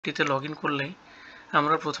টিতে log in করলেই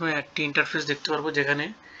আমরা প্রথমে একটি ইন্টারফেস দেখতে পারবো যেখানে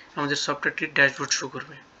আমাদের সফটওয়্যারটির ড্যাশবোর্ড শো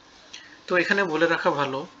করবে। তো এখানে বলে রাখা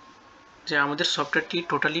ভালো যে আমাদের সফটওয়্যারটি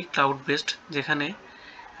টোটালি ক্লাউড বেসড, যেখানে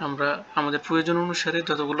আমরা আমাদের প্রয়োজন অনুসারে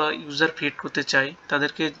যতগুলো ইউজার ক্রিয়েট করতে চাই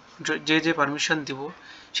তাদেরকে যে পারমিশন দিব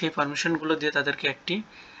সেই পারমিশনগুলো দিয়ে তাদেরকে একটি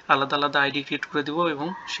আলাদা আলাদা আইডি ক্রিয়েট করে দিব এবং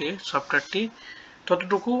সে সফটওয়্যারটি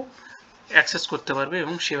ততটুকু অ্যাক্সেস করতে পারবে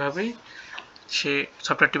এবং সেভাবেই সে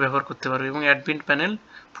সফটওয়্যারটি ব্যবহার করতে পারবে এবং অ্যাডমিন প্যানেল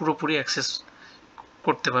পুরোপুরি অ্যাক্সেস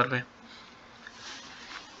করতে পারবে।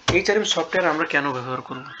 HRM সফটওয়্যার আমরা কেন ব্যবহার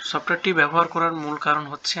করব? সফটওয়্যারটি ব্যবহার করার মূল কারণ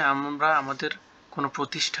হচ্ছে আমরা আমাদের কোনো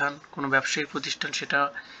প্রতিষ্ঠান, কোনো ব্যবসায়িক প্রতিষ্ঠান, সেটা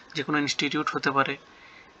যে কোনো ইনস্টিটিউট হতে পারে,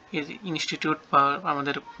 এই ইনস্টিটিউট বা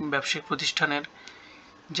আমাদের ব্যবসায়িক প্রতিষ্ঠানের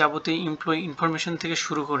যাবতীয় এমপ্লয়ি ইনফরমেশন থেকে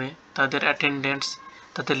শুরু করে তাদের অ্যাটেন্ডেন্স,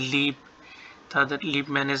 তাদের লিভ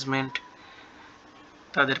ম্যানেজমেন্ট,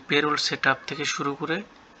 তাদের পেরোল সেটআপ থেকে শুরু করে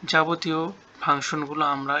যাবতীয় ফাংশনগুলো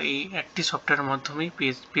আমরা এই একটি সফটওয়্যারের মাধ্যমেই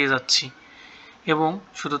পেয়ে যাচ্ছি। এবং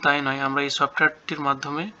শুধু তাই নয়, আমরা এই সফটওয়্যারটির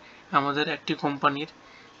মাধ্যমে আমাদের একটি কোম্পানির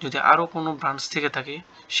যদি আরও কোনো ব্রাঞ্চ থেকে থাকে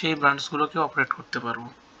সেই ব্রাঞ্চগুলোকে অপারেট করতে পারবো।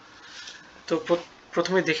 তো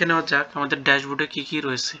প্রথমে দেখে নেওয়া যাক আমাদের ড্যাশবোর্ডে কী কী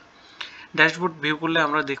রয়েছে। ড্যাশবোর্ড ভিউ করলে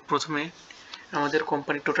আমরা প্রথমে আমাদের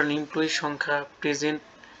কোম্পানির টোটাল এমপ্লয়ির সংখ্যা, প্রেজেন্ট,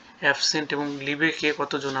 অ্যাবসেন্ট এবং লিভে কে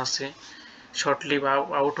কতজন আছে, শর্ট লিভ,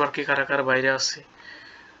 আউট ওয়ার্কে কারা কারা বাইরে আছে,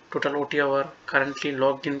 টোটাল ওটি আওয়ার, কারেন্টলি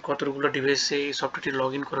লগ ইন কতগুলো ডিভাইসে এই সফটওয়্যারটি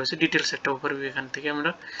লগ ইন করা হয়েছে, ডিটেলস একটা ওভারভিউ এখান থেকে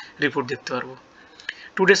আমরা রিপোর্ট দেখতে পারবো।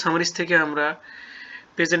 টুডে সামারিজ থেকে আমরা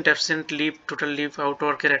present, absent, leave, total leave, out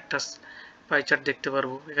ওয়ার্কের একটা পাই চার্ট দেখতে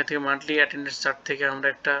পারবো। এখান থেকে মান্থলি অ্যাটেন্ডেন্স চার্ট থেকে আমরা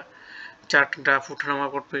একটা চার্ট গ্রাফ ওঠানামা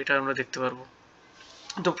করবো, এটা আমরা দেখতে পারবো।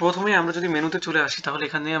 তো প্রথমে আমরা যদি মেনুতে চলে আসি তাহলে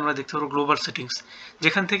এখানে আমরা দেখতে পারবো গ্লোবাল সেটিংস,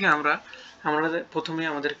 যেখান থেকে আমরা প্রথমে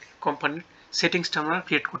আমাদের কোম্পানির সেটিংসটা আমরা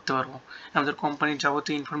ক্রিয়েট করতে পারবো। আমাদের কোম্পানির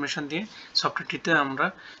যাবতীয় ইনফরমেশন দিয়ে সফটওয়্যারটিতে আমরা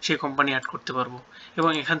সেই কোম্পানি অ্যাড করতে পারবো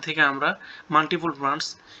এবং এখান থেকে আমরা মাল্টিপল ব্রাঞ্চ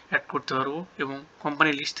অ্যাড করতে পারবো এবং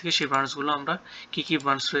কোম্পানির লিস্ট থেকে সেই ব্রাঞ্চগুলো আমরা কী কী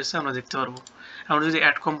ব্রাঞ্চ রয়েছে আমরা দেখতে পারবো। আমরা যদি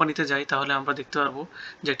অ্যাড কোম্পানিতে যাই তাহলে আমরা দেখতে পারবো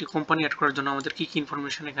যে একটি কোম্পানি অ্যাড করার জন্য আমাদের কী কী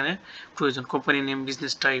ইনফরমেশন এখানে প্রয়োজন। Company name,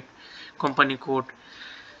 business type, company code,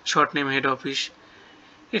 short name, head office,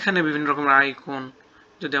 এখানে বিভিন্ন রকমের আইকন,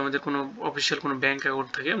 যদি আমাদের কোনো অফিসিয়াল কোনো ব্যাঙ্ক অ্যাকাউন্ট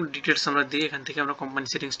থাকে ডিটেলস আমরা দিয়ে এখান থেকে আমরা কোম্পানি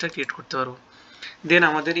সেটিংসটা ক্রিয়েট করতে পারবো। দেন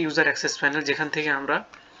আমাদের ইউজার অ্যাক্সেস প্যানেল, যেখান থেকে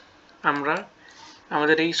আমরা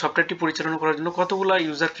আমাদের এই সফটওয়্যারটি পরিচালনা করার জন্য কতগুলো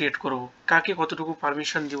ইউজার ক্রিয়েট করব, কাকে কতটুকু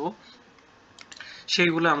পারমিশন দিব,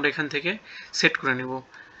 সেইগুলো আমরা এখান থেকে সেট করে নিব।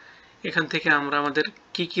 এখান থেকে আমরা আমাদের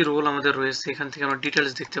কি কি রোল আমাদের রয়েছে এখান থেকে আমরা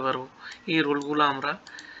ডিটেলস দেখতে পারবো। এই রোলগুলো আমরা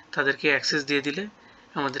তাদেরকে অ্যাক্সেস দিয়ে দিলে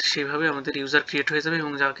আমাদের সেইভাবে আমাদের ইউজার ক্রিয়েট হয়ে যাবে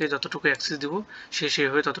এবং যাকে যতটুকু অ্যাক্সেস দিব সে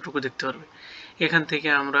সেইভাবে ততটুকু দেখতে পারবে। এখান থেকে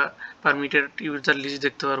আমরা পারমিটেড ইউজার লিস্ট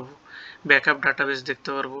দেখতে পারবো, ব্যাকআপ ডাটাবেস দেখতে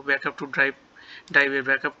পারবো, ব্যাকআপ টু ড্রাইভে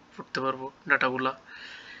ব্যাকআপ করতে পারবো ডাটাগুলা।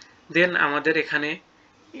 দেন আমাদের এখানে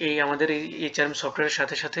আমাদের এই HRM সফটওয়্যারের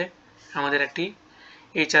সাথে সাথে আমাদের একটি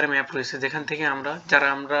HRM অ্যাপ রয়েছে, যেখান থেকে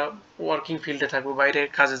আমরা ওয়ার্কিং ফিল্ডে থাকবো, বাইরে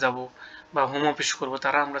কাজে যাব বা হোম অফিস করবো,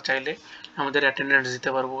 তারা আমরা চাইলে আমাদের অ্যাটেন্ডেন্স দিতে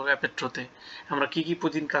পারবো অ্যাপের থ্রুতে। আমরা কী কী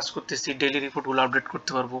প্রতিদিন কাজ করতেছি ডেইলি রিপোর্টগুলো আপডেট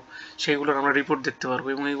করতে পারবো, সেইগুলোর আমরা রিপোর্ট দেখতে পারবো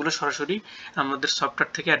এবং এগুলো সরাসরি আমাদের সফটওয়্যার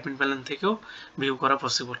থেকে অ্যাডমিন প্যানেল থেকেও ভিউ করা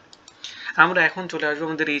পসিবল। আমরা এখন চলে আসবো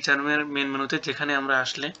আমাদের HRM এর মেন মেনুতে, যেখানে আমরা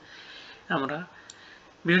আসলে আমরা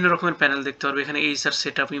বিভিন্ন রকমের প্যানেল দেখতে পারবো। এখানে HR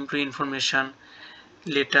setup, employee information,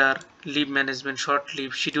 letter, leave management, short leave,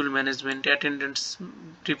 schedule management, attendance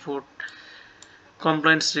report,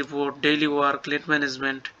 compliance report, daily work, late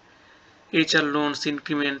management, HR loans,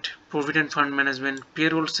 increment, provident fund management,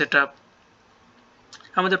 payroll setup,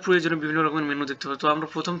 আমাদের প্রয়োজনীয় বিভিন্ন রকমের মেনু দেখতে পাবো। তো আমরা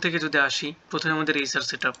প্রথম থেকে যদি আসি, প্রথমে আমাদের HR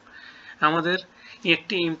সেটআপ, আমাদের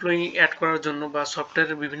একটি এমপ্লয়ি অ্যাড করার জন্য বা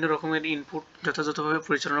সফটওয়্যারের বিভিন্ন রকমের ইনপুট যথাযথভাবে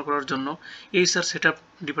পরিচালনা করার জন্য HR সেটআপ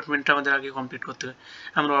ডিপার্টমেন্টটা আমাদের আগে কমপ্লিট করতে হবে।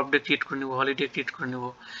 আমরা অফ ডে ক্রিয়েট করে নেব, হলিডে ক্রিয়েট করে নেব,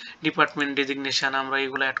 ডিপার্টমেন্ট ডেজিগনেশন আমরা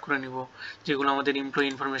এগুলো অ্যাড করে নেব, যেগুলো আমাদের এমপ্লয়ি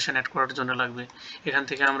ইনফরমেশন অ্যাড করার জন্য লাগবে। এখান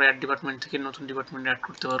থেকে আমরা অ্যাড ডিপার্টমেন্ট থেকে নতুন ডিপার্টমেন্ট অ্যাড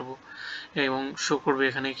করতে পারবো এবং শো করবে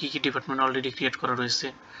এখানে কী কী ডিপার্টমেন্ট অলরেডি ক্রিয়েট করা রয়েছে।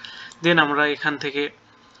 দেন আমরা এখান থেকে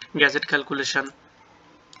গ্যাজেট ক্যালকুলেশন,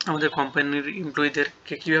 আমাদের কোম্পানির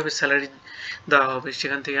এমপ্লয়ীদেরকে কীভাবে স্যালারি দেওয়া হবে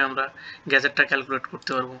সেখান থেকে আমরা গ্যাজেটটা ক্যালকুলেট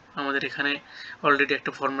করতে পারবো। আমাদের এখানে অলরেডি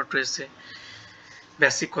একটা ফরম্যাট রয়েছে,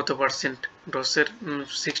 বেসিক কত percent, গ্রসের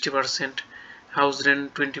 60%, house rent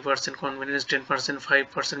 20%, convenience 10%,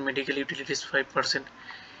 5% medical utilities 5%।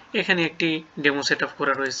 এখানে একটি ডেমো সেট আপ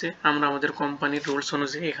করা রয়েছে। আমরা আমাদের কোম্পানির রুলস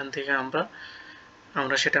অনুযায়ী এখান থেকে আমরা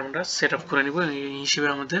সেটা সেট আপ করে নিব। এই হিসেবে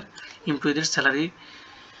আমাদের এমপ্লয়ীদের স্যালারি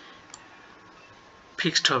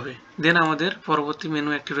ফিক্সড হবে। দেন আমাদের পরবর্তী মেনু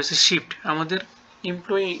একটি রয়েছে শিফট। আমাদের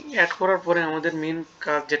এমপ্লয়ি অ্যাড করার পরে আমাদের মেন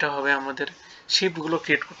কাজ যেটা হবে আমাদের শিফটগুলো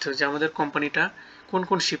ক্রিয়েট করতে হবে যে আমাদের কোম্পানিটা কোন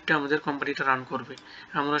কোন শিফটে আমাদের কোম্পানিটা রান করবে,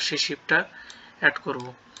 আমরা সেই শিফটটা অ্যাড করব।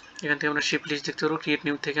 এখান থেকে আমরা শিফট লিস্ট দেখতে পারবো। ক্রিয়েট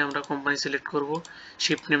নিউ থেকে আমরা কোম্পানি সিলেক্ট করব,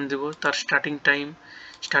 শিফট নেম দেব, তার স্টার্টিং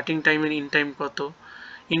টাইমের ইন টাইম কত,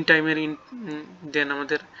 ইন টাইমের দেন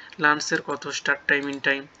আমাদের লাঞ্চের কত, স্টার্ট টাইম ইন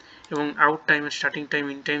টাইম, এবং আউট টাইমের স্টার্টিং টাইম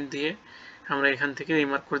ইন টাইম দিয়ে আমরা এখান থেকে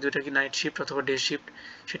রিমার্ক করে দিই এটা কি নাইট শিফট অথবা ডে শিফট,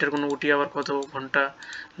 সেটার কোনো ওটি আওয়ার কত ঘন্টা,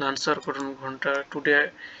 লাঞ্চ আওয়ার কত ঘন্টা, টুডে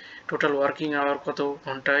টোটাল ওয়ার্কিং আওয়ার কত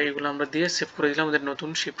ঘন্টা, এগুলো আমরা দিয়ে সেভ করে দিলে আমাদের নতুন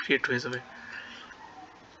শিফট ক্রিয়েট হয়ে যাবে।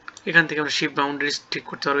 এখান থেকে আমরা শিফট বাউন্ডারিজ ঠিক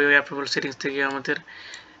করতে পারবো। অ্যাপ্রুভাল সেটিংস থেকে আমাদের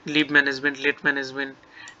leave management, late management,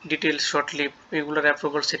 details, short leave, এগুলোর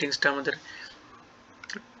অ্যাপ্রুভাল সেটিংসটা আমাদের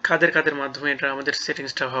কাদের মাধ্যমে এটা আমাদের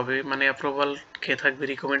সেটিংসটা হবে, মানে অ্যাপ্রুভাল কে থাকবে,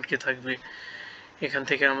 রিকমেন্ড কে থাকবে। এখান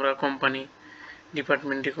থেকে আমরা কোম্পানি,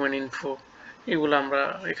 ডিপার্টমেন্ট, রিকমেন্ড ইনফো, এগুলো আমরা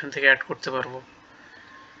এখান থেকে অ্যাড করতে পারবো।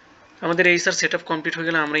 আমাদের এইচআর সেটআপ কমপ্লিট হয়ে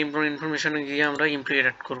গেলে আমরা ইনফরমেশনে গিয়ে আমরা এমপ্লয়ি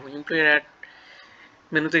অ্যাড করব। এমপ্লয়ি অ্যাড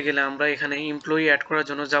মেনুতে গেলে আমরা এখানে এমপ্লয়ি অ্যাড করার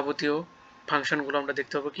জন্য যাবতীয় ফাংশনগুলো আমরা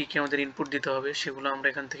দেখতে পাবো, কী কী আমাদের ইনপুট দিতে হবে সেগুলো আমরা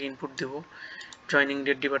এখান থেকে ইনপুট দেব। Joining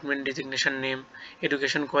date, department designation name,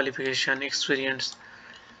 education qualification, experience,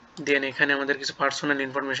 দেন এখানে আমাদের কিছু পার্সোনাল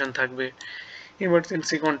ইনফরমেশান থাকবে,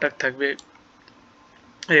 ইমার্জেন্সি কন্ট্যাক্ট থাকবে,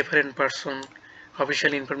 রেফারেন্ট পার্সন,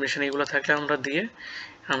 অফিসিয়াল ইনফরমেশান, এগুলো থাকলে আমরা দিয়ে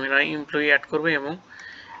আমরা এমপ্লয়ি অ্যাড করবো। এবং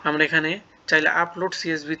আমরা এখানে চাইলে আপলোড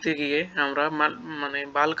সিএসভিতে গিয়ে আমরা মানে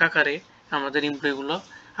বাল্ক আকারে আমাদের এমপ্লয়িগুলো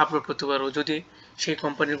আপলোড করতে পারবো। যদি সেই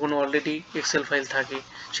কোম্পানির কোনো অলরেডি এক্সেল ফাইল থাকে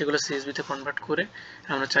সেগুলো সিএসভিতে কনভার্ট করে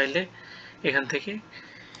আমরা চাইলে এখান থেকে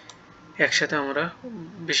একসাথে আমরা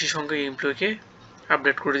বেশি সংখ্যক এমপ্লয়িকে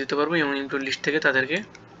আপডেট করে দিতে পারবো এবং এমপ্লয়ি লিস্ট থেকে তাদের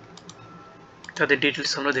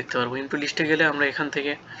ডিটেলস আমরা দেখতে পারবো। এমপ্লয়ি লিস্টে গেলে আমরা এখান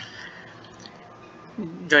থেকে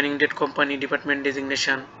joining date, company, department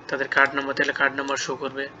designation, তাদের কার্ড নাম্বার তাহলে কার্ড নাম্বার শো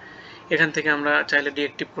করবে। এখান থেকে আমরা চাইলে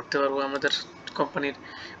ডিঅ্যাক্টিভ করতে পারবো, আমাদের কোম্পানির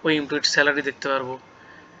ওই এমপ্লয়ির স্যালারি দেখতে পারবো।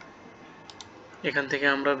 এখান থেকে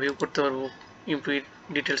আমরা ভিউ করতে পারবো, এমপ্লয়ির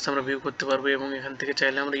ডিটেলস আমরা ভিউ করতে পারবো এবং এখান থেকে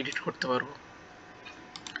চাইলে আমরা এডিট করতে পারবো।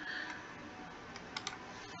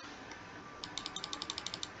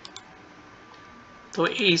 তো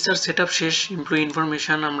এইচআর সেটআপ শেষ। এমপ্লয়ি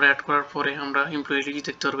ইনফরমেশন আমরা অ্যাড করার পরে আমরা এমপ্লয়ি লিস্ট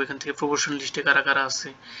দেখতে পারবো। এখান থেকে প্রমোশন লিস্টে কারা কারা আছে,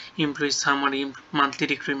 employee summary, monthly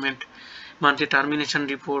recruitment, monthly termination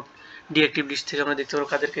report, deactive list থেকে আমরা দেখতে পারবো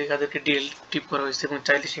কাদেরকে ডিঅ্যাক্টিভ করা হয়েছে এবং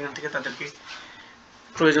চাইলে সেখান থেকে তাদেরকে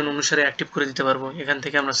প্রয়োজন অনুসারে অ্যাক্টিভ করে দিতে পারবো। এখান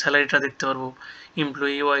থেকে আমরা স্যালারিটা দেখতে পারবো,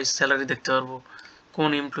 এমপ্লয়ি ওয়াইজ স্যালারি দেখতে পারবো, কোন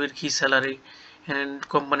এমপ্লয়ির কী স্যালারি,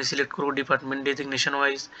 কোম্পানি সিলেক্ট করবো, department designation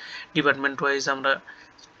wise, department wise আমরা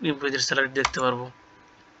এমপ্লয়িদের স্যালারি দেখতে পারবো।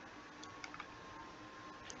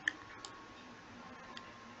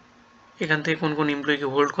 এখান থেকে কোন কোন এমপ্লয়িকে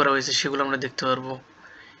হোল্ড করা হয়েছে সেগুলো আমরা দেখতে পারবো।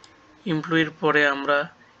 এমপ্লয়ির পরে আমরা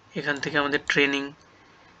এখান থেকে আমাদের ট্রেনিং,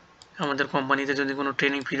 আমাদের কোম্পানিতে যদি কোনো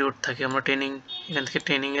ট্রেনিং পিরিয়ড থাকে আমরা এখান থেকে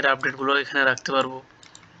ট্রেনিংয়ের আপডেটগুলো এখানে রাখতে পারবো।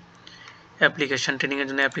 অ্যাপ্লিকেশান, ট্রেনিংয়ের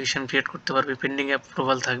জন্য অ্যাপ্লিকেশান ক্রিয়েট করতে পারবে, পেন্ডিং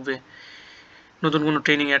অ্যাপ্রুভাল থাকবে, নতুন কোনো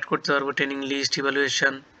ট্রেনিং অ্যাড করতে পারবো, ট্রেনিং লিস্ট,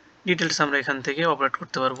 ইভ্যালুয়েশন ডিটেলস আমরা এখান থেকে অপারেট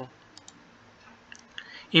করতে পারবো।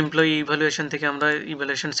 এমপ্লয়ি ইভ্যালুয়েশন থেকে আমরা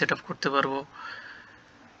ইভ্যালুয়েশন সেট আপ করতে পারবো।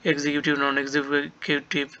 এক্সিকিউটিভ, নন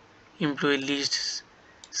executive employee list,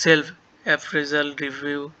 self appraisal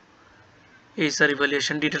review, HR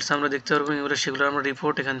evaluation details আমরা দেখতে পারবো। এগুলো সেগুলো আমরা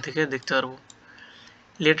রিপোর্ট এখান থেকে দেখতে পারবো।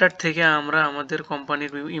 লেটার থেকে আমরা আমাদের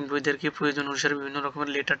কোম্পানির এমপ্লয়িদেরকে প্রয়োজন অনুসারে বিভিন্ন রকমের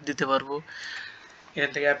লেটার দিতে পারবো।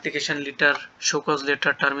 এখান থেকে application letter, show cause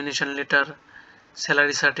letter, termination letter,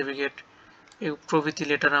 salary certificate এই প্রভৃতি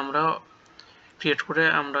লেটার আমরা ক্রিয়েট করে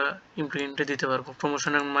আমরা এমপ্লয়িকে দিতে পারবো।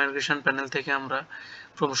 প্রমোশন এবং মাইগ্রেশন প্যানেল থেকে আমরা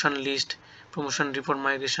promotion list, promotion report,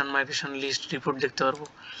 migration list report দেখতে পারবো।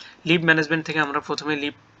 লিভ ম্যানেজমেন্ট থেকে আমরা প্রথমে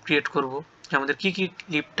লিভ ক্রিয়েট করব, আমাদের কি কি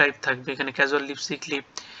লিভ টাইপ থাকবে। এখানে casual leave, sick leave,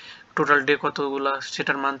 total day কতগুলো,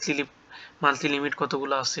 সেটার মান্থলি লিমিট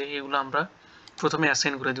কতগুলো আছে, এগুলো আমরা প্রথমে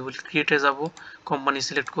অ্যাসাইন করে দেবো। ক্রিয়েটে যাব, কোম্পানি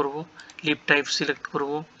সিলেক্ট করব, লিভ টাইপ সিলেক্ট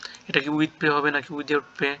করব, এটা কি উইথ পে হবে নাকি উইদাউট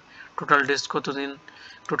পে, টোটাল ডেজ কতদিন,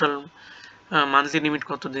 টোটাল মান্থলি লিমিট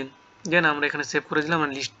কতদিন, দেন আমরা এখানে সেভ করে দিলাম।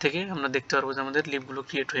 লিস্ট থেকে আমরা দেখতে পারবো যে আমাদের লিভগুলো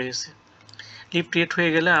ক্রিয়েট হয়ে গেছে। লিভ ক্রিয়েট হয়ে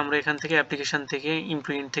গেলে আমরা এখান থেকে অ্যাপ্লিকেশান থেকে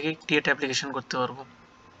এমপ্লয়ি থেকে ক্রিয়েট অ্যাপ্লিকেশান করতে পারবো।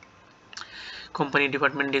 Company,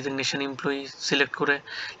 department designation, employee select করে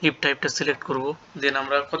লিভ টাইপটা সিলেক্ট করব, দেন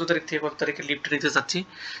আমরা কত তারিখ থেকে কত তারিখে লিভটা নিতে চাচ্ছি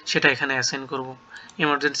সেটা এখানে অ্যাসাইন করব।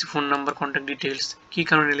 Emergency phone number, contact details, কী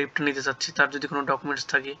কারণে লিভটা নিতে চাচ্ছি, তার যদি কোনো ডকুমেন্টস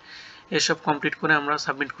থাকে এসব কমপ্লিট করে আমরা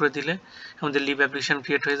সাবমিট করে দিলে আমাদের লিভ অ্যাপ্লিকেশান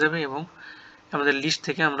ক্রিয়েট হয়ে যাবে এবং আমাদের লিস্ট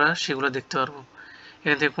থেকে আমরা সেগুলো দেখতে পারবো।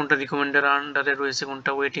 এখান থেকে কোনটা রিকমেন্ডের আন্ডারে রয়েছে,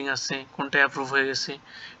 কোনটা ওয়েটিং আছে, কোনটা অ্যাপ্রুভ হয়ে গেছে,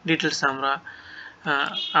 ডিটেলস আমরা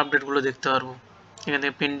আপডেটগুলো দেখতে পারবো। এখান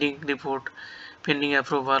থেকে pending report, pending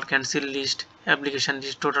approval, cancel list, application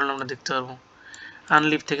list total আমরা দেখতে পারবো।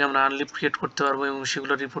 আনলিভ থেকে আমরা আনলিভ ক্রিয়েট করতে পারবো এবং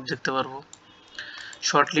সেগুলো রিপোর্ট দেখতে পারবো।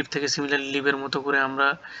 শর্ট লিভ থেকে সিমিলার লিভের মতো করে আমরা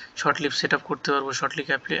শর্ট লিভ সেট আপ করতে পারবো, শর্ট লিভ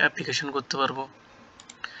অ্যাপ্লিকেশন করতে পারবো।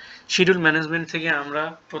 শিডিউল ম্যানেজমেন্ট থেকে আমরা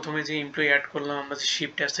প্রথমে যে এমপ্লয়ি অ্যাড করলাম, আমরা যে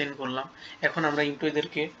শিফট অ্যাসাইন করলাম, এখন আমরা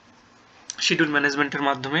এমপ্লয়ীদেরকে শিডিউল ম্যানেজমেন্টের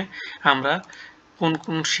মাধ্যমে আমরা কোন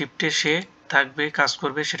কোন শিফটে সে থাকবে, কাজ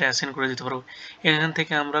করবে সেটা অ্যাসাইন করে দিতে পারবো। এখান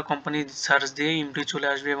থেকে আমরা কোম্পানি সার্চ দিয়ে এমপ্লয়ি চলে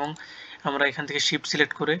আসবে এবং আমরা এখান থেকে শিফট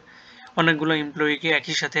সিলেক্ট করে অনেকগুলো এমপ্লয়িকে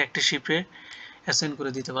একই সাথে একটা শিফটে অ্যাসাইন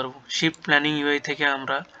করে দিতে পারবো। শিফট প্ল্যানিং ইউআই থেকে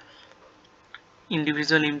আমরা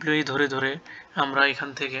ইন্ডিভিজুয়াল এমপ্লয়ি ধরে ধরে আমরা এখান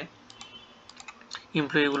থেকে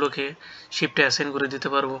এমপ্লয়িগুলোকে শিফটে অ্যাসাইন করে দিতে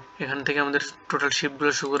পারবো। এখান থেকে আমাদের টোটাল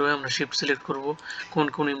শিফটগুলো শো করবে, আমরা শিফট সিলেক্ট করব, কোন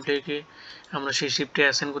কোন এমপ্লয়িকে আমরা সেই শিফটে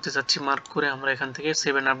অ্যাসাইন করতে চাচ্ছি মার্ক করে আমরা এখান থেকে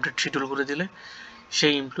সেভ অ্যান্ড আপডেট শিডিউল করে দিলে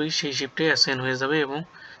সেই এমপ্লয়ি সেই শিফটে অ্যাসাইন হয়ে যাবে এবং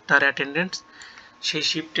তার অ্যাটেন্ডেন্স সেই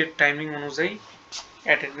শিফটের টাইমিং অনুযায়ী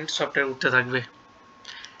অ্যাটেন্ডেন্স সফটওয়্যার উঠতে থাকবে।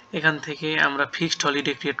 এখান থেকে আমরা ফিক্সড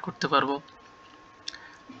হলিডে ক্রিয়েট করতে পারবো।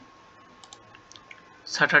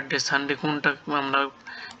 স্যাটারডে সানডে কোনটা আমরা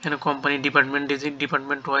এখানে কোম্পানি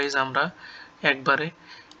ডিপার্টমেন্ট ওয়াইজ আমরা একবারে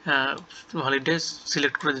হলিডে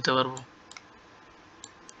সিলেক্ট করে দিতে পারবো।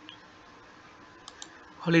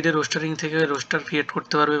 হলিডে রোস্টারিং থেকে রোস্টার ক্রিয়েট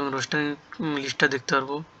করতে পারবো এবং রোস্টারিং লিস্টটা দেখতে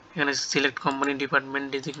পারবো। এখানে select company department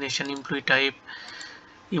designation employee type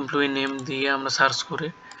employee name দিয়ে আমরা সার্চ করে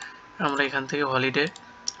আমরা এখান থেকে হলিডে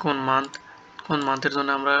কোন মান্থের জন্য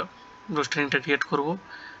আমরা রোস্টারিংটা ক্রিয়েট করব,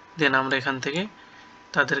 দেন আমরা এখান থেকে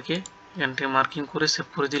তাদেরকে এখান থেকে মার্কিং করে সেভ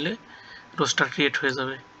করে দিলে রোস্টার ক্রিয়েট হয়ে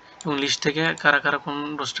যাবে এবং লিস্ট থেকে কারা কারা কোন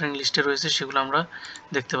রোস্টারিং লিস্টে রয়েছে সেগুলো আমরা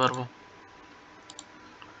দেখতে পারবো।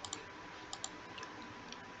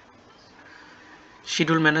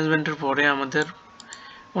 শিডিউল ম্যানেজমেন্টের পরে আমাদের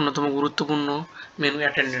অন্যতম গুরুত্বপূর্ণ মেনু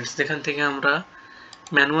অ্যাটেন্ডেন্স, যেখান থেকে আমরা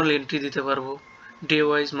ম্যানুয়াল এন্ট্রি দিতে পারবো, day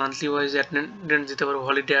wise monthly wise attendance দিতে পারবো,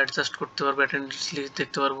 হলিডে অ্যাডজাস্ট করতে পারবো, অ্যাটেন্ডেন্স লিস্ট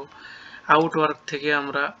দেখতে পারবো। আউটওয়ার্ক থেকে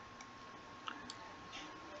আমরা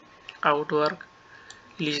আউটওয়ার্ক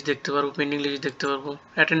লিস্ট দেখতে পারবো, পেন্ডিং লিস্ট দেখতে পারবো।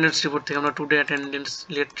 অ্যাটেন্ডেন্স রিপোর্ট থেকে আমরা today attendance,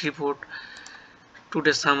 late report,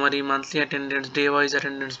 today summary, monthly attendance, day wise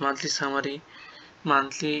attendance, monthly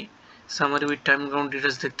summary with time count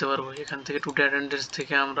details দেখতে পারবো। এখান থেকে টুডে অ্যাটেন্ডেন্স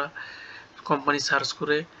থেকে আমরা কোম্পানি সার্চ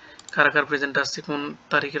করে কারা কার প্রেজেন্ট আসছে, কোন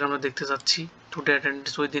তারিখের আমরা দেখতে চাচ্ছি, টুডে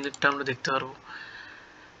অ্যাটেন্ডেন্স ওই দিনেরটা আমরা দেখতে পারবো।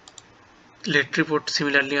 লেট রিপোর্ট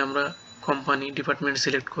সিমিলারলি আমরা কোম্পানি ডিপার্টমেন্ট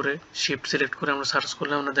সিলেক্ট করে শিফট সিলেক্ট করে আমরা সার্চ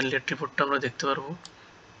করলে আমাদের লেট রিপোর্টটা আমরা দেখতে পারবো।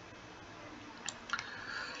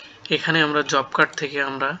 এখানে আমরা জব কার্ড থেকে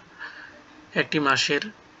আমরা একটি মাসের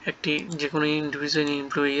একটি যে কোনো ইন্ডিভিজুয়াল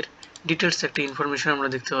এমপ্লয়ির ডিটেলস একটি ইনফরমেশন আমরা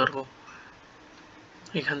দেখতে পারবো।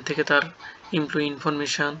 এখান থেকে তার এমপ্লয়ি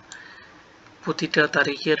ইনফরমেশন, প্রতিটা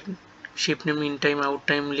তারিখের shift name, in time, out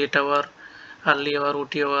time, late hour, early hour,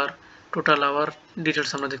 ওটি আওয়ার, টোটাল আওয়ার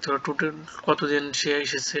ডিটেলস আমরা দেখতে পারবো। টোটাল কতদিন সে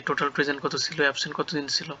এসেছে, টোটাল প্রেজেন্ট কত ছিল, অ্যাবসেন্ট কতদিন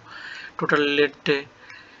ছিল, total late day,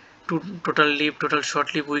 total leave, total short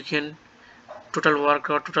leave, weekend, total work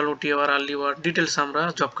hour, total ওটি আওয়ার, আর্লি আওয়ার ডিটেলস আমরা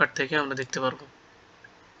জব কার্ড থেকে আমরা দেখতে পারবো।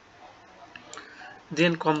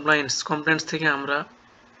 দেন কমপ্লায়েন্স থেকে আমরা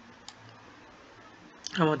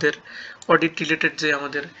আমাদের অডিট রিলেটেড যে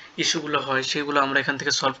আমাদের ইস্যুগুলো হয় সেগুলো আমরা এখান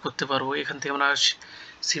থেকে সলভ করতে পারবো। এখান থেকে আমরা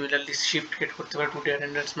সিমিলারলি শিফট ক্রিয়েট করতে পারবো, today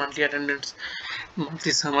attendance, monthly attendance,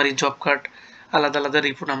 monthly summary, job card, আলাদা আলাদা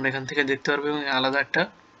রিপোর্ট আমরা এখান থেকে দেখতে পারবো এবং আলাদা একটা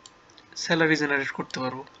স্যালারি জেনারেট করতে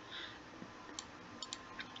পারবো।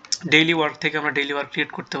 ডেইলি ওয়ার্ক থেকে আমরা ডেইলি ওয়ার্ক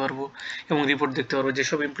ক্রিয়েট করতে পারবো এবং রিপোর্ট দেখতে পারবো।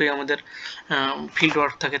 যেসব এমপ্লয়ি আমাদের ফিল্ড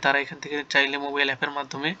ওয়ার্ক থাকে তারা এখান থেকে চাইলে মোবাইল অ্যাপের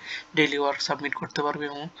মাধ্যমে ডেইলি ওয়ার্ক সাবমিট করতে পারবে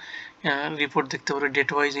এবং রিপোর্ট দেখতে পারবে। ডেট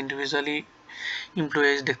ওয়াইজ ইন্ডিভিজুয়ালি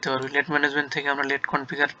এমপ্লয়িজ দেখতে পারবে। লেট ম্যানেজমেন্ট থেকে আমরা লেট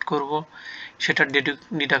কনফিগার করব, সেটার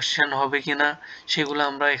ডিডাকশন হবে কি না সেগুলো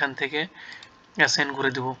আমরা এখান থেকে অ্যাসাইন করে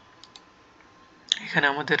দেব। এখানে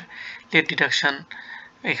আমাদের লেট ডিডাকশন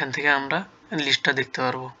এখান থেকে আমরা লিস্টটা দেখতে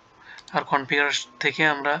পারবো। আর কনফিগার থেকে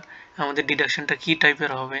আমরা আমাদের ডিডাকশনটা কি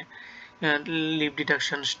টাইপের হবে, লিভ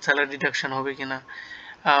ডিডাকশন, স্যালারি ডিডাকশন হবে কিনা,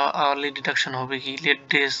 আওয়ারলি ডিডাকশন হবে কি, লেট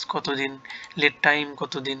ডেজ কতদিন, লেট টাইম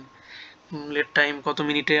কতদিন, লেট টাইম কত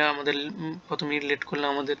মিনিটে আমাদের কত মিনিট লেট করলে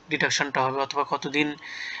আমাদের ডিডাকশনটা হবে অথবা কতদিন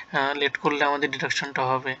লেট করলে আমাদের ডিডাকশনটা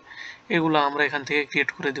হবে, এগুলো আমরা এখান থেকে ক্রিয়েট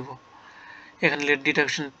করে দেব। এখানে লেট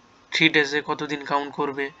ডিডাকশন 3 ডেজে কতদিন কাউন্ট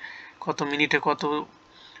করবে, কত মিনিটে কত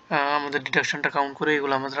আমাদের ডিডাকশনটা কাউন্ট করে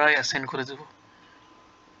এগুলো আমরা অ্যাসাইন করে দেব।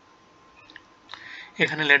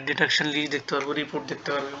 এখানে লেট ডিডাকশন লিস্ট দেখতে পারবো, রিপোর্ট দেখতে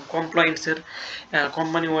পারবো এবং কমপ্লায়েন্সের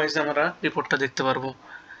কোম্পানি ওয়াইজ আমরা রিপোর্টটা দেখতে পারবো।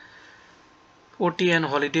 ওটি অ্যান্ড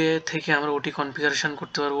হলিডে থেকে আমরা ওটি কনফিগারেশন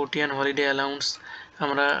করতে পারবো, ওটি অ্যান্ড হলিডে অ্যালাউন্স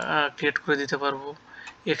আমরা ক্রিয়েট করে দিতে পারবো।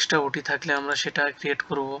 এক্সট্রা ওটি থাকলে আমরা সেটা ক্রিয়েট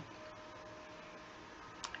করব।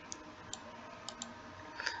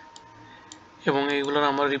 এবং এইগুলোর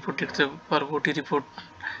আমরা রিপোর্ট দেখতে পারবো, টি report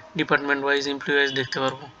department wise, employee wise দেখতে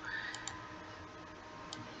পারবো।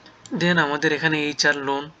 দেন আমাদের এখানে এইচআর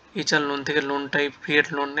লোন থেকে লোন টাইপ, ক্রিয়েট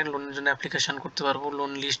লোনের জন্য অ্যাপ্লিকেশন করতে পারবো,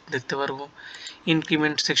 লোন লিস্ট দেখতে পারবো।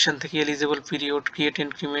 ইনক্রিমেন্ট সেকশন থেকে eligible period, create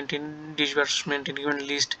increment, disbursement, increment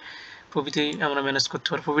list প্রভৃতি আমরা ম্যানেজ করতে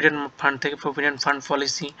পারবো। প্রভিডেন্ট ফান্ড থেকে প্রভিডেন্ট ফান্ড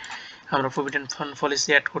পলিসি, আমরা প্রভিডেন্ট ফান্ড পলিসি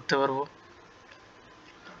অ্যাড করতে পারবো।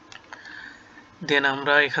 দেন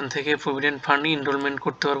আমরা এখান থেকে প্রভিডেন্ট ফান্ড এনরোলমেন্ট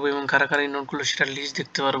করতে পারবো এবং কারা কারা এনরোল করলো সেটার লিস্ট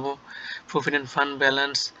দেখতে পারবো। Provident fund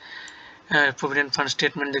balance, provident fund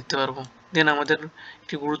statement দেখতে পারবো। দেন আমাদের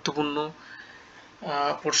একটি গুরুত্বপূর্ণ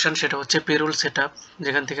পোর্শন, সেটা হচ্ছে পেরোল সেটআপ,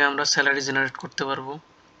 যেখান থেকে আমরা স্যালারি জেনারেট করতে পারবো।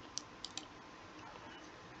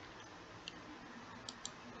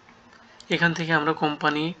 এখান থেকে আমরা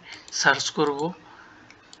কোম্পানি সার্চ করব,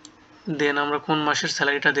 দেন আমরা কোন মাসের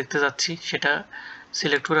স্যালারিটা দেখতে যাচ্ছি সেটা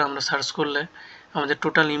সিলেক্ট করে আমরা সার্চ করলে আমাদের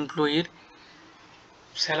টোটাল এমপ্লয়ির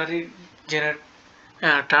স্যালারি জেনারেট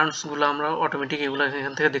টার্মসগুলো আমরা অটোমেটিক এগুলো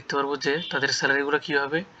এখান থেকে দেখতে পারবো যে তাদের স্যালারিগুলো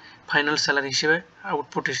কীভাবে ফাইনাল স্যালারি হিসেবে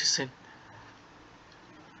আউটপুট এসেছে।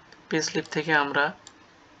 পে স্লিপ থেকে আমরা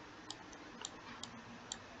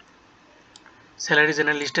স্যালারি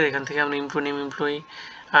জেনারেল লিস্টের এখান থেকে আমরা employee name, employee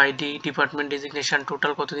ID, department designation,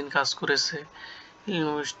 total কতদিন কাজ করেছে,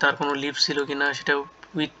 তার কোনো লিভ ছিল কিনা, সেটা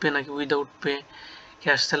উইথ পে নাকি without pay,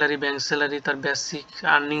 cash salary, bank salary, তার বেসিক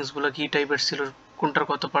আর্নিংসগুলো কী টাইপের ছিল, কোনটার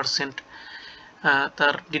কত পার্সেন্ট,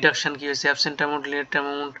 তার ডিডাকশান কী হয়েছে, absent amount, late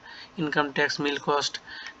amount, income tax, মিল কস্ট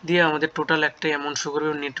দিয়ে আমাদের টোটাল একটা অ্যামাউন্ট শো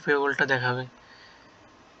করবে, নেট পেয়েবলটা দেখাবে।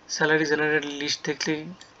 স্যালারি জেনারেল লিস্ট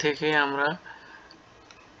থেকে আমরা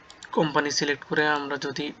কোম্পানি সিলেক্ট করে আমরা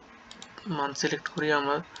যদি মান্থ সিলেক্ট করি,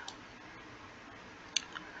 আমরা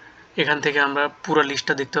এখান থেকে আমরা পুরো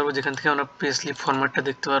লিস্টটা দেখতে পারবো, যেখান থেকে আমরা পে স্লিপ ফরম্যাটটা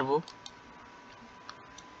দেখতে পারবো।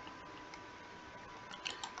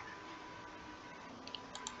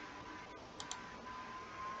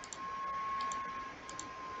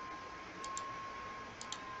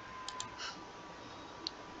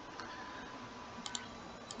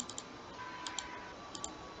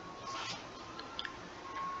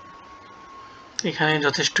 এখানে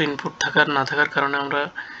যথেষ্ট ইনপুট থাকার না থাকার কারণে আমরা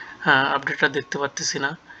আপডেটটা দেখতে পারতেছি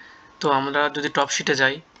না। তো আমরা যদি টপ শিটে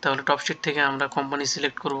যাই তাহলে টপ শিট থেকে আমরা কোম্পানি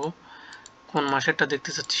সিলেক্ট করব, কোন মাসেরটা দেখতে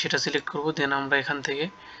চাচ্ছি সেটা সিলেক্ট করব। দেন আমরা এখান থেকে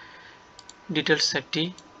ডিটেলস একটি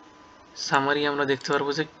সামারি আমরা দেখতে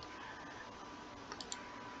পারবো যে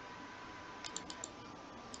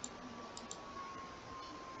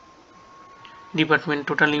ডিপার্টমেন্ট,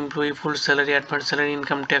 টোটাল এমপ্লয়ি, ফুল salary, advance salary,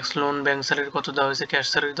 income tax, loan, bank salary কত দেওয়া হয়েছে, ক্যাশ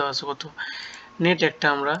স্যালারি দেওয়া আছে কত, নেট একটা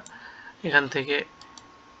আমরা এখান থেকে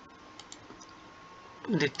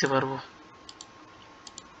দেখতে পারবো।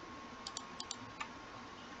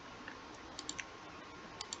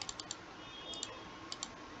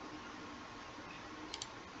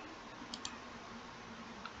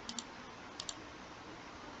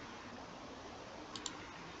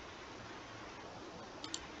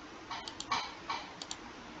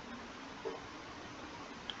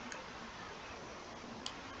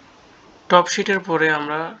 টপ শিটের পরে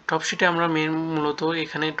আমরা মূলত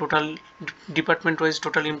এখানে টোটাল ডিপার্টমেন্ট ওয়াইজ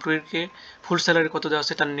টোটাল এমপ্লয়িকে ফুল স্যালারি কত দেওয়া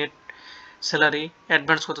হয়েছে, তার নেট স্যালারি,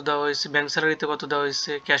 অ্যাডভান্স কত দেওয়া হয়েছে, ব্যাঙ্ক স্যালারিতে কত দেওয়া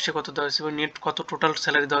হয়েছে, ক্যাশে কত দেওয়া হয়েছে এবং নেট কত টোটাল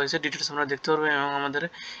স্যালারি দেওয়া হয়েছে, ডিটেলস আমরা দেখতে পারবো এবং আমাদের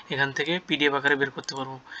এখান থেকে পিডিএফ আকারে বের করতে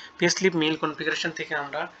পারবো। পে স্লিপ মেইল কনফিগারেশন থেকে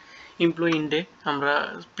আমরা এমপ্লয়ি ইন্ডে আমরা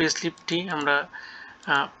পে স্লিপটি আমরা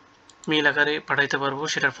মেইল আকারে পাঠাইতে পারবো,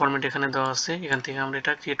 সেটার ফরম্যাট এখানে দেওয়া আছে, এখান থেকে আমরা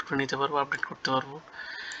এটা ক্রিয়েট করে নিতে পারবো, আপডেট করতে পারবো।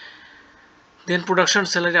 দেন প্রোডাকশন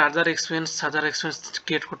স্যালারি, আদার এক্সপেন্স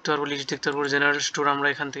ক্রিয়েট করতে পারবো, লিস্ট দেখতে পারবো। জেনারেল স্টোর আমরা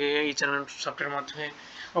এখান থেকে HRM সফটওয়্যার মাধ্যমে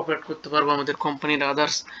অপারেট করতে পারবো। আমাদের কোম্পানির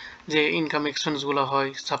আদার্স যে ইনকাম এক্সপেন্সগুলো হয়,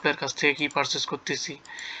 সাপ্লায়ার কাছ থেকে কি পারচেস করতেছি,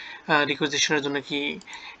 রিকোয়েজিশনের জন্য কি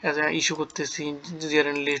ইস্যু করতেছি,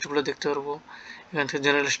 জেনারেল লিস্টগুলো দেখতে পারবো। এখান থেকে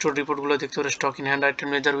জেনারেল স্টোর রিপোর্টগুলো দেখতে পারবো, stock in hand, item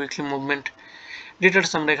laser, weekly movement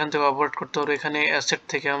details আমরা এখান থেকে অপারেট করতে পারবো। এখানে অ্যাসেট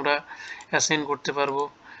থেকে আমরা অ্যাসাইন করতে পারবো,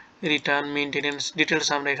 রিটার্ন, মেইনটেনেন্স ডিটেলস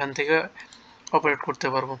আমরা এখান থেকে অপারেট করতে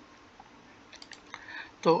পারবো।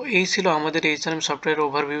 তো এই ছিল আমাদের HRM সফটওয়্যার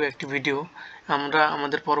ওভারভিউ একটি ভিডিও। আমরা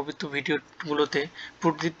আমাদের পরবর্তী ভিডিওগুলোতে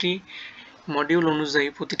প্রতিটি মডিউল অনুযায়ী,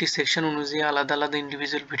 প্রতিটি সেকশন অনুযায়ী আলাদা আলাদা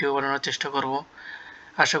ইন্ডিভিজুয়াল ভিডিও বানানোর চেষ্টা করব।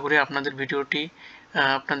 আশা করি আপনাদের ভিডিওটি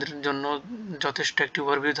আপনাদের জন্য যথেষ্ট একটি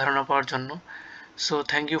ওভারভিউ ধারণা পাওয়ার জন্য। So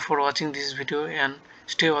thank you for watching this video and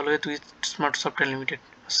stay always with smart software limited.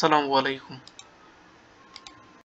 আসসালামু আলাইকুম।